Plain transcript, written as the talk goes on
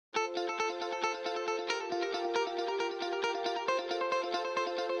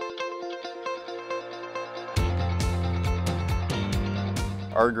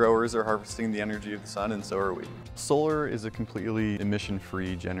Our growers are harvesting the energy of the sun, and so are we. Solar is a completely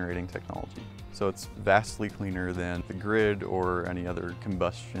emission-free generating technology. So it's vastly cleaner than the grid or any other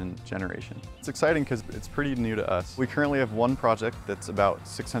combustion generation. It's exciting because it's pretty new to us. We currently have one project that's about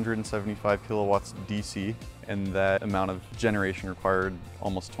 675 kilowatts DC, and that amount of generation required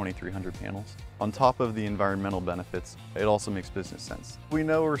almost 2,300 panels. On top of the environmental benefits, it also makes business sense. We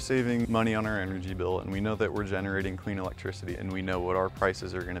know we're saving money on our energy bill, and we know that we're generating clean electricity, and we know what our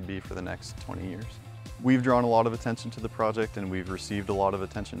prices are going to be for the next 20 years. We've drawn a lot of attention to the project, and we've received a lot of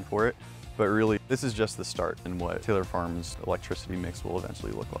attention for it. But really, this is just the start in what Taylor Farms' electricity mix will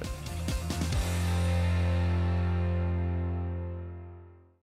eventually look like.